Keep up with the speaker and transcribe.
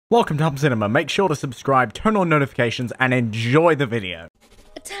Welcome to Hub Cinema. Make sure to subscribe, turn on notifications, and enjoy the video.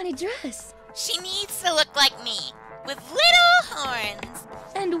 A tiny dress. She needs to look like me, with little horns.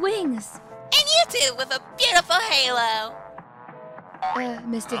 And wings. And you two with a beautiful halo.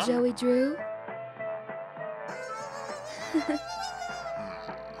 Mr. Joey Drew?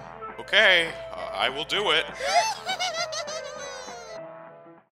 Okay, I will do it.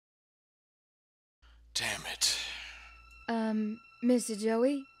 Damn it. Mr.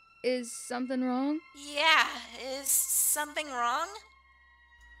 Joey? Is something wrong? Yeah, is something wrong?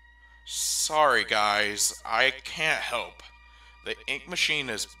 Sorry, guys. I can't help. The ink machine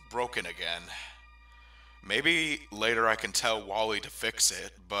is broken again. Maybe later I can tell Wally to fix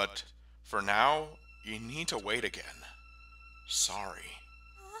it, but for now, you need to wait again. Sorry.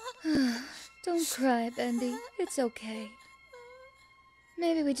 Don't cry, Bendy. It's okay.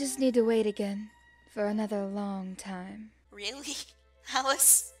 Maybe we just need to wait again. For another long time. Really?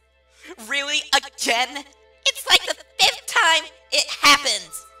 Alice? Really? Again? It's like the 5th time it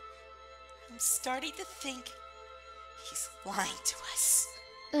happens! I'm starting to think he's lying to us.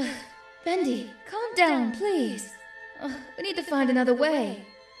 Bendy, calm down, please. We need to find another way.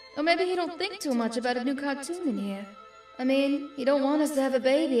 Or maybe he don't think too much about a new cartoon in here. I mean, he don't want us to have a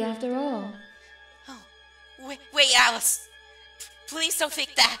baby after all. Oh, wait, Alice. Please don't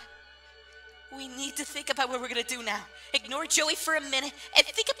think that. We need to think about what we're gonna do now. Ignore Joey for a minute and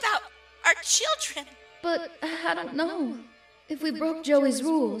think about our children. But I don't know. If we broke Joey's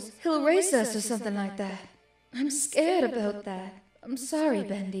rules, he'll erase us or something like that. I'm scared about that. I'm sorry,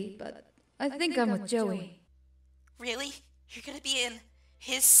 Bendy, but I think I'm with Joey. Really? You're gonna be in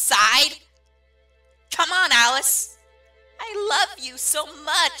his side? Come on, Alice. I love you so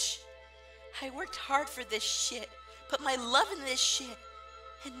much. I worked hard for this shit, put my love in this shit.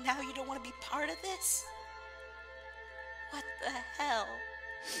 And now you don't want to be part of this? What the hell?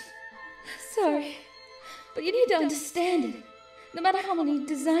 Sorry, but you need to understand it. No matter how many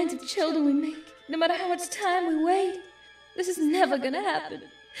designs of children we make, no matter how much time we wait, this is never gonna happen.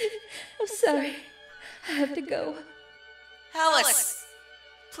 I'm sorry. I have to go. Alice,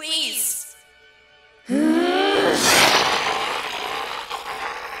 please.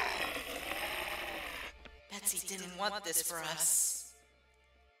 Betsy didn't want this for us.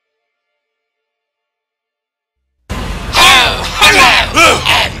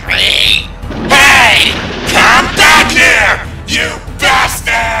 Henry! Hey! Come back here! You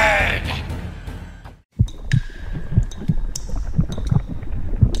bastard!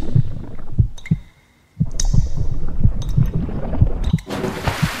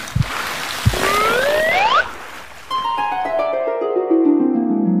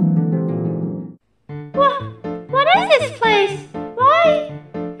 What is this place? Why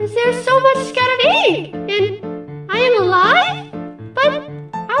is there so much scattered ink? And I am alive? But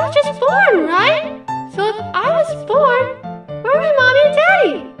I was just born, right? So if I was born, where are my mommy and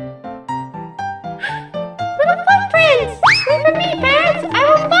daddy? Little footprints! Wait for me, parents! I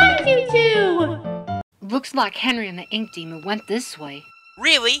will find you two! Looks like Henry and the Ink Demon went this way.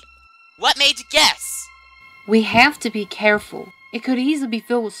 Really? What made you guess? We have to be careful. It could easily be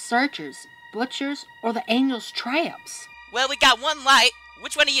filled with searchers, butchers, or the Angel's traps. Well, we got one light.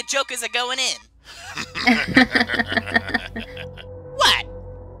 Which one of you jokers are going in? What?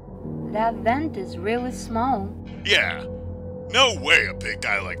 That vent is really small. Yeah. No way a big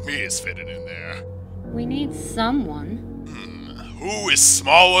guy like me is fitting in there. We need someone. Who is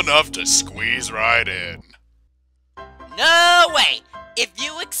small enough to squeeze right in? No way! If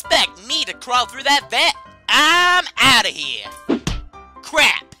you expect me to crawl through that vent, I'm out of here.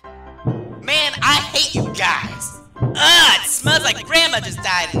 Crap. Man, I hate you guys. It smells like Grandma just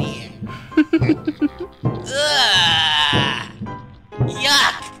died in here. Ugh.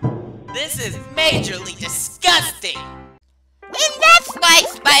 Yuck. This is majorly disgusting. And that's why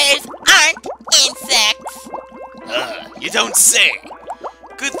spiders aren't insects. You don't say.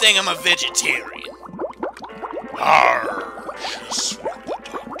 Good thing I'm a vegetarian. Arr, just what the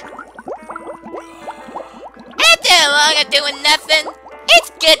doctor. After long of doing nothing, it's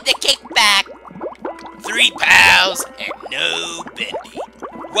good to kick back. 3 pals and no Bendy.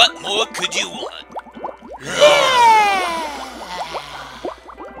 What more could you want?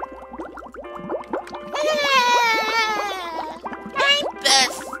 I'm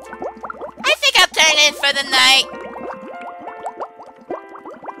best. I think I'll turn in for the night.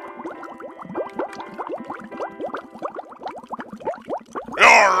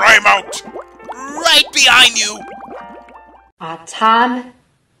 I'm out! Right behind you! Our time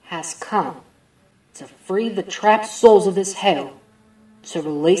has come to free the trapped souls of this hell, to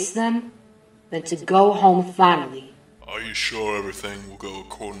release them, then to go home finally. Are you sure everything will go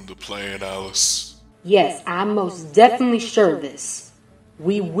according to plan, Alice? Yes, I'm most definitely sure of this.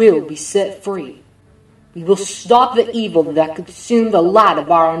 We will be set free. We will stop the evil that consumed the light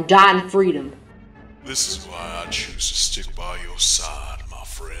of our undying freedom. This is why I choose to stick by your side, my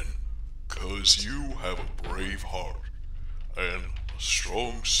friend. 'Cause you have a brave heart and a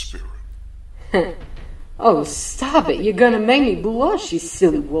strong spirit. Oh, stop it. You're gonna make me blush, you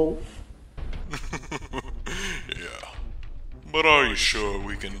silly wolf. Yeah. But are you sure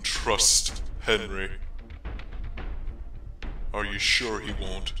we can trust Henry? Are you sure he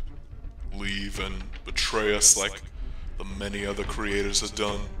won't leave and betray us like the many other creators have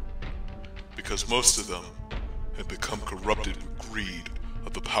done? Because most of them have become corrupted with greed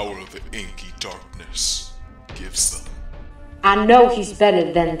of the power of the inky darkness gives them. I know he's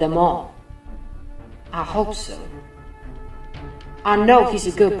better than them all. I hope so. I know he's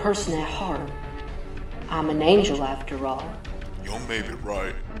a good person at heart. I'm an angel after all. You may be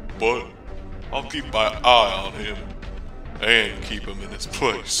right, but I'll keep my eye on him and keep him in his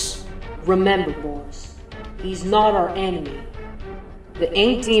place. Remember, boys, he's not our enemy. The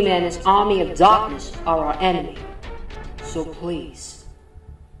Ink Demon and his army of darkness are our enemy. So please,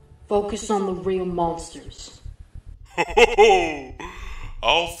 focus on the real monsters.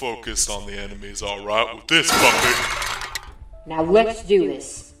 I'll focus on the enemies alright with this puppy. Now let's do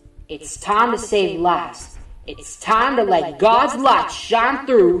this. It's time to save lives. It's time to let God's light shine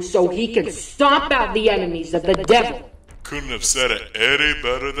through so he can stomp out the enemies of the devil. Couldn't have said it any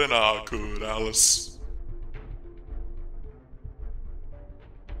better than I could, Alice.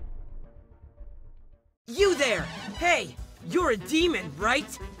 You there! Hey, you're a demon,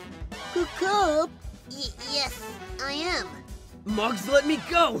 right? Cup? Yes, I am. Mugs, let me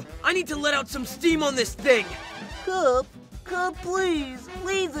go! I need to let out some steam on this thing! Cup, please,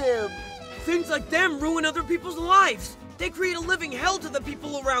 leave him. Things like them ruin other people's lives! They create a living hell to the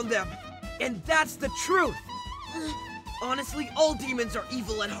people around them! And that's the truth! Honestly, all demons are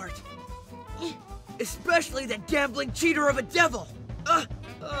evil at heart. Especially that gambling cheater of a devil!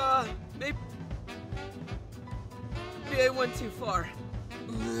 Maybe I went too far.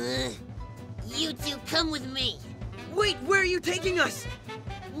 You two come with me. Wait, where are you taking us?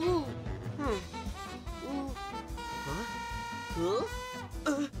 Huh?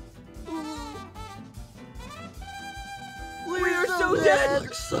 We're so dead!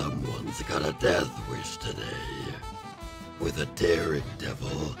 Like someone's got a death wish today. With a daring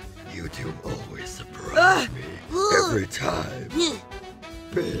devil, you two always surprise me. Every time.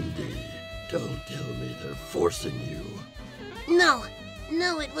 Bendy, don't tell me they're forcing you. No,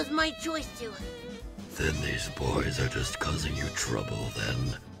 it was my choice to. Then these boys are just causing you trouble,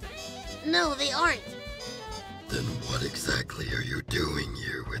 then? No, they aren't. Then what exactly are you doing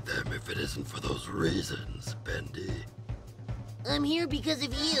here with them if it isn't for those reasons, Bendy? I'm here because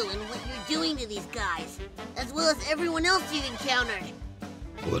of you and what you're doing to these guys, as well as everyone else you've encountered.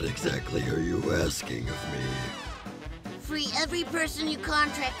 What exactly are you asking of me? Free every person you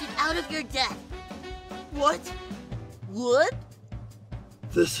contracted out of your debt. What? What?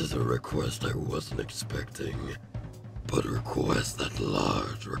 This is a request I wasn't expecting, but requests that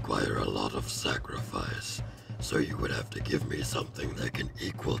large require a lot of sacrifice, so you would have to give me something that can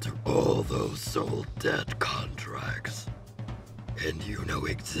equal to all those soul debt contracts. And you know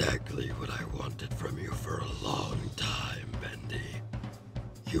exactly what I wanted from you for a long time, Bendy.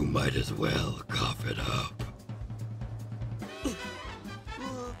 You might as well cough it up.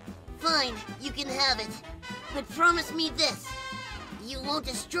 Fine, you can have it. But promise me this. You won't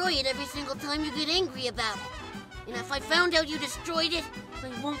destroy it every single time you get angry about it. And if I found out you destroyed it,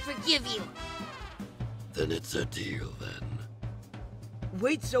 I won't forgive you. Then it's a deal, then.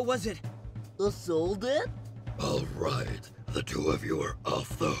 Wait, so was it a soul debt? All right, the two of you are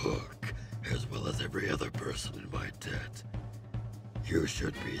off the hook, as well as every other person in my debt. You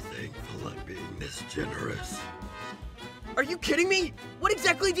should be thankful I'm being this generous. Are you kidding me? What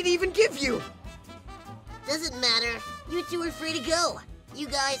exactly did he even give you? Doesn't matter. You two are free to go. You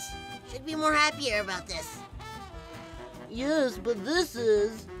guys should be more happier about this. Yes, but this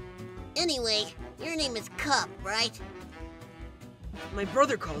is... Anyway, your name is Cup, right? My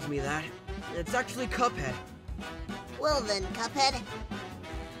brother calls me that. It's actually Cuphead. Well then, Cuphead.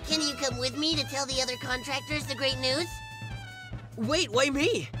 Can you come with me to tell the other contractors the great news? Wait, why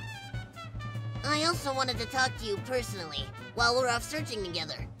me? I also wanted to talk to you personally, while we're off searching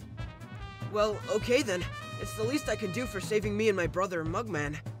together. Well, okay then. It's the least I can do for saving me and my brother,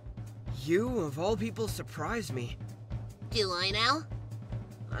 Mugman. You, of all people, surprised me. Do I now?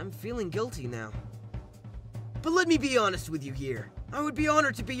 I'm feeling guilty now. But let me be honest with you here. I would be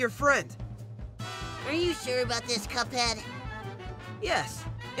honored to be your friend. Are you sure about this, Cuphead? Yes,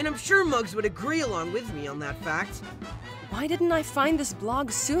 and I'm sure Muggs would agree along with me on that fact. Why didn't I find this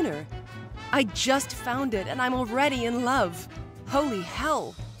blog sooner? I just found it and I'm already in love. Holy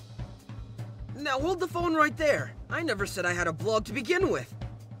hell. Now hold the phone right there. I never said I had a blog to begin with.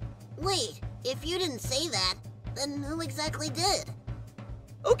 Wait, if you didn't say that, then who exactly did?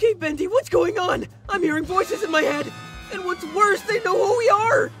 Okay, Bendy, what's going on? I'm hearing voices in my head. And what's worse, they know who we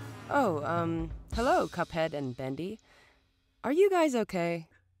are. Oh, hello, Cuphead and Bendy. Are you guys okay?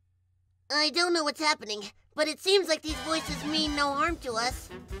 I don't know what's happening, but it seems like these voices mean no harm to us.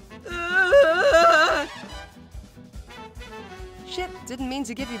 Shit, didn't mean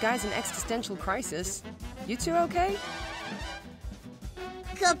to give you guys an existential crisis. You two okay?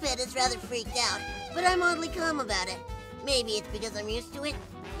 Cuphead is rather freaked out, but I'm oddly calm about it. Maybe it's because I'm used to it,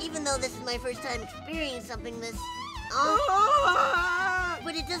 even though this is my first time experiencing something this...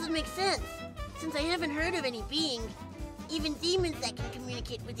 But it doesn't make sense, since I haven't heard of any being, even demons that can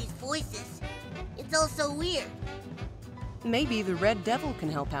communicate with these voices. It's all so weird. Maybe the Red Devil can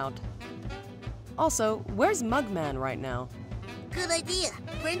help out. Also, where's Mugman right now? Good idea.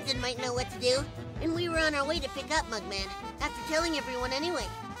 Brenton might know what to do, and we were on our way to pick up Mugman, after telling everyone anyway.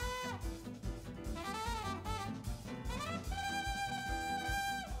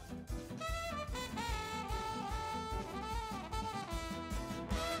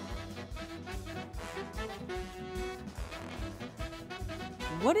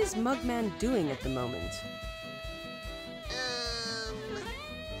 What is Mugman doing at the moment?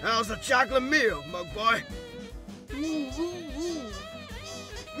 How's the chocolate milk, Mug Boy?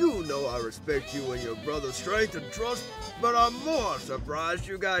 You know I respect you and your brother's strength and trust, but I'm more surprised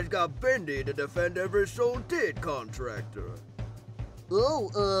you guys got Bendy to defend every soul dead contractor.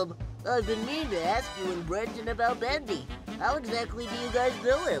 Oh, I've been meaning to ask you and Brenton about Bendy. How exactly do you guys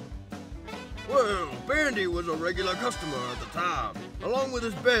know him? Well, Bendy was a regular customer at the time, along with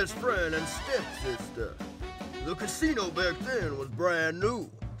his best friend and stepsister. The casino back then was brand new,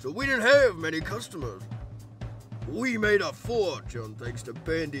 so we didn't have many customers. We made a fortune thanks to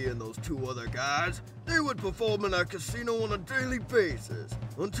Bendy and those two other guys. They would perform in our casino on a daily basis,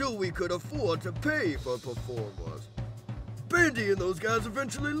 until we could afford to pay for performers. Bendy and those guys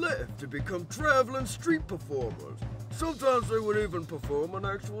eventually left to become traveling street performers. Sometimes they would even perform on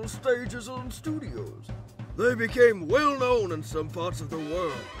actual stages or in studios. They became well known in some parts of the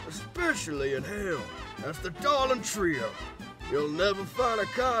world, especially in hell, as the Darling Trio. You'll never find a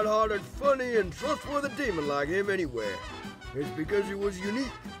kind-hearted, funny, and trustworthy demon like him anywhere. It's because he was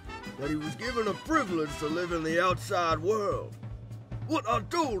unique, that he was given a privilege to live in the outside world. What I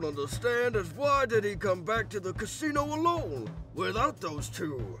don't understand is why did he come back to the casino alone, without those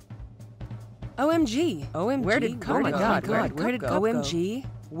two? OMG! Where did Cup go? Oh my god, where did Cup OMG?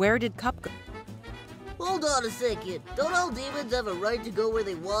 Where did Cup go? Hold on a second. Don't all demons have a right to go where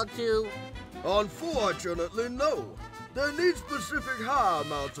they want to? Unfortunately, no. They need specific high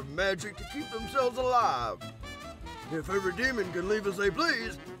amounts of magic to keep themselves alive. If every demon can leave as they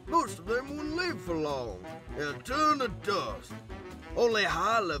please, most of them wouldn't live for long and turn to dust. Only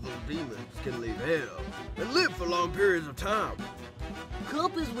high-level demons can leave hell and live for long periods of time.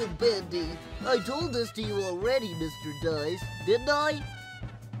 Cup is with Bendy. I told this to you already, Mr. Dice, didn't I?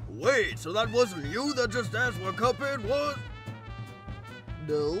 Wait, so that wasn't you that just asked where Cuphead was?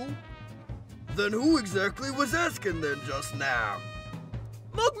 No. Then who exactly was asking then just now?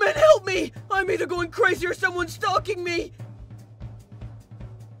 Mugman, help me! I'm either going crazy or someone's stalking me!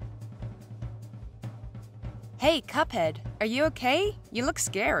 Hey, Cuphead, are you okay? You look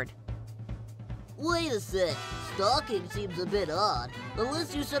scared. Wait a sec. Stalking seems a bit odd.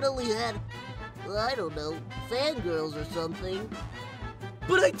 Unless you suddenly had, I don't know, fangirls or something.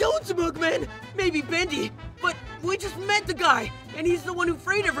 But I don't, Mugman! Maybe Bendy, but we just met the guy, and he's the one who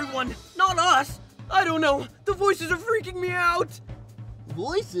freed everyone, not us! I don't know, the voices are freaking me out!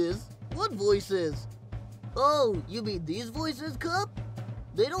 Voices? What voices? Oh, you mean these voices, Cup?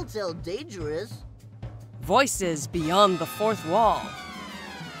 They don't sound dangerous. Voices beyond the fourth wall.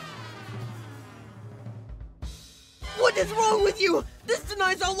 What is wrong with you? This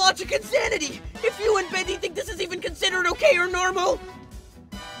denies all logic and sanity! If you and Bendy think this is even considered okay or normal!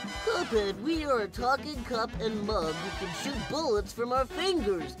 Cuphead, we are a talking cup and mug who can shoot bullets from our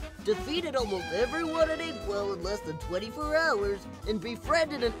fingers, defeated almost everyone at Inkwell in less than 24 hours, and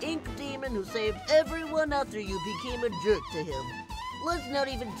befriended an ink demon who saved everyone after you became a jerk to him. Let's not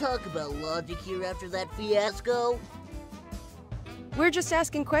even talk about logic here after that fiasco. We're just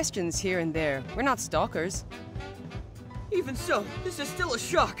asking questions here and there. We're not stalkers. Even so, this is still a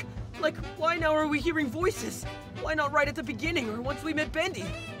shock. Like, why now are we hearing voices? Why not right at the beginning or once we met Bendy?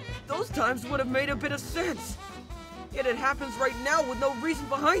 Those times would have made a bit of sense. Yet it happens right now with no reason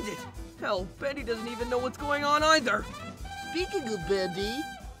behind it. Hell, Bendy doesn't even know what's going on either. Speaking of Bendy,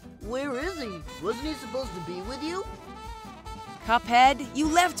 where is he? Wasn't he supposed to be with you? Cuphead, you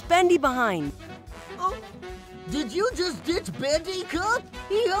left Bendy behind. Oh, did you just ditch Bendy, Cup?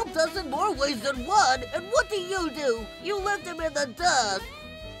 He helped us in more ways than one, and what do? You left him in the dust.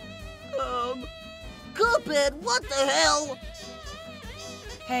 Cuphead, what the hell?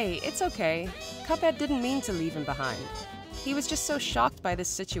 Hey, it's okay. Cuphead didn't mean to leave him behind. He was just so shocked by this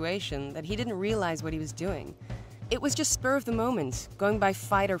situation that he didn't realize what he was doing. It was just spur of the moment, going by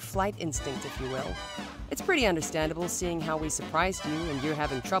fight or flight instinct, if you will. It's pretty understandable seeing how we surprised you and you're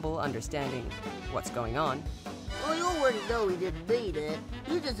having trouble understanding what's going on. Well, you already know he didn't mean it.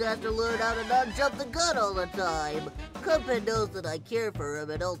 He just has to learn how to not jump the gun all the time. Cuphead knows that I care for him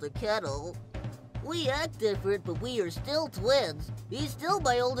and Elder Kettle. We act different, but we are still twins. He's still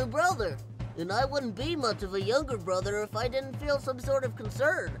my older brother. And I wouldn't be much of a younger brother if I didn't feel some sort of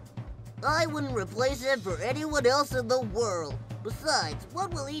concern. I wouldn't replace him for anyone else in the world. Besides,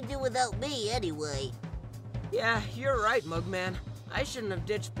 what will he do without me anyway? Yeah, you're right, Mugman. I shouldn't have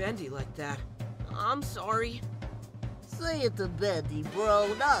ditched Bendy like that. I'm sorry. Say it to Bendy,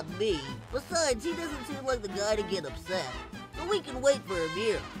 bro, not me. Besides, he doesn't seem like the guy to get upset. So we can wait for him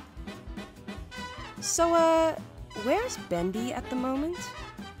here. So, where's Bendy at the moment?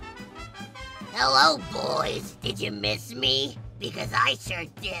 Hello, boys. Did you miss me? Because I sure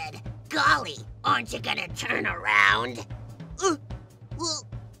did. Golly, aren't you gonna turn around? Well...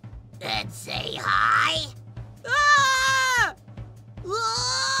 And say hi? Ah!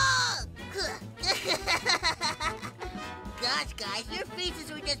 Ah! Gosh, guys, your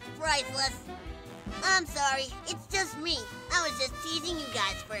faces were just priceless. I'm sorry, it's just me. I was just teasing you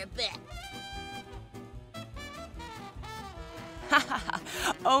guys for a bit.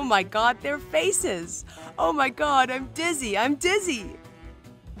 Oh my god, their faces! Oh my god, I'm dizzy!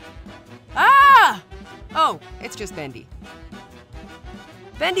 Ah! Oh, it's just Bendy.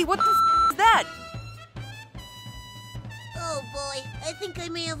 Bendy, what the is that? Oh boy, I think I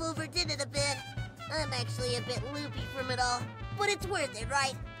may have overdid it a bit. I'm actually a bit loopy from it all, but it's worth it,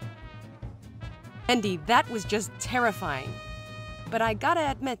 right? Bendy, that was just terrifying. But I gotta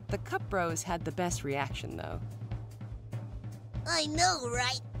admit, the Cup Bros had the best reaction, though. I know,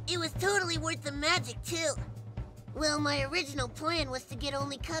 right? It was totally worth the magic, too. Well, my original plan was to get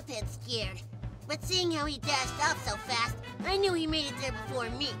only Cuphead scared. But seeing how he dashed off so fast, I knew he made it there before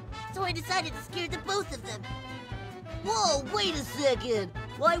me. So I decided to scare the both of them. Whoa, wait a second!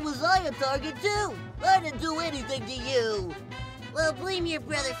 Why was I a target, too? I didn't do anything to you! Well, blame your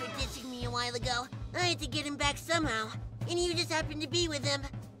brother for ditching me a while ago. I had to get him back somehow. And you just happened to be with him.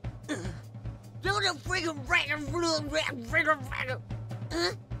 Don't a friggin'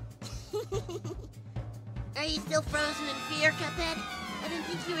 Huh? Are you still frozen in fear, Cuphead? I didn't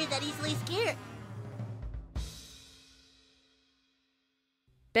think you were that easily scared.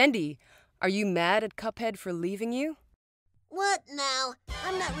 Bendy, are you mad at Cuphead for leaving you? What now?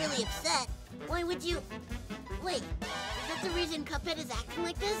 I'm not really upset. Why would you... Wait, is that the reason Cuphead is acting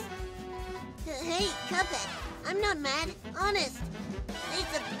like this? Hey, Cuphead, I'm not mad. Honest. Say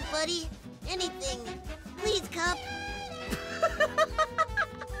something, buddy. Anything. Please, Cup.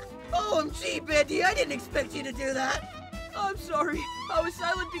 OMG, Bendy, I didn't expect you to do that. I'm sorry. I was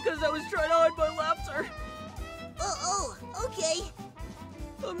silent because I was trying to hide my laughter. Oh, okay.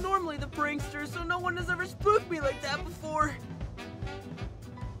 I'm normally the prankster, so no one has ever spooked me like that before.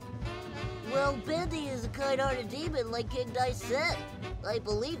 Well, Bendy is a kind-hearted demon like King Dice said. I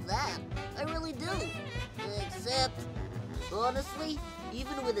believe that. I really do. Except, honestly,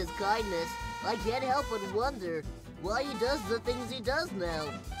 even with his kindness, I can't help but wonder why he does the things he does now.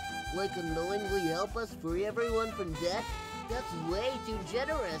 Like unknowingly help us free everyone from death? That's way too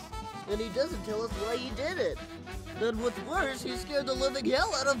generous. And he doesn't tell us why he did it. And what's worse, he scared the living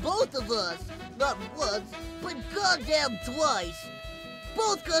hell out of both of us. Not once, but goddamn twice.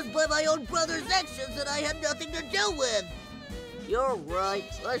 Both caused by my own brother's actions that I had nothing to do with. You're right.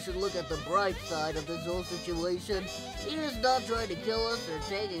 I should look at the bright side of this whole situation. He is not trying to kill us or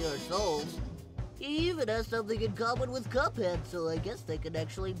taking our souls. He even has something in common with Cuphead, so I guess they can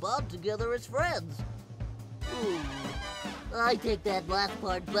actually bond together as friends. I take that last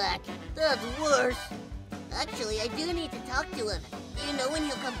part back. That's worse. Actually, I do need to talk to him. Do you know when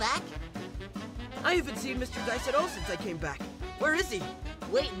he'll come back? I haven't seen Mr. Dice at all since I came back. Where is he?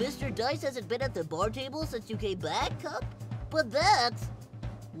 Wait, Mr. Dice hasn't been at the bar table since you came back, Cup? But that's...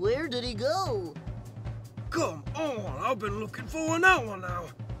 Where did he go? Come on, I've been looking for an hour now.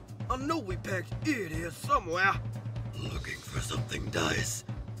 I know we packed it here somewhere. Looking for something, Dice?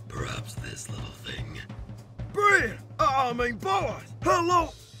 Perhaps this little thing. Brad! I mean, boss! Hello!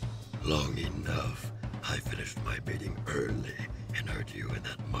 Long enough. I finished my meeting early and heard you and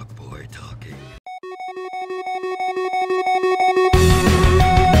that mug boy talk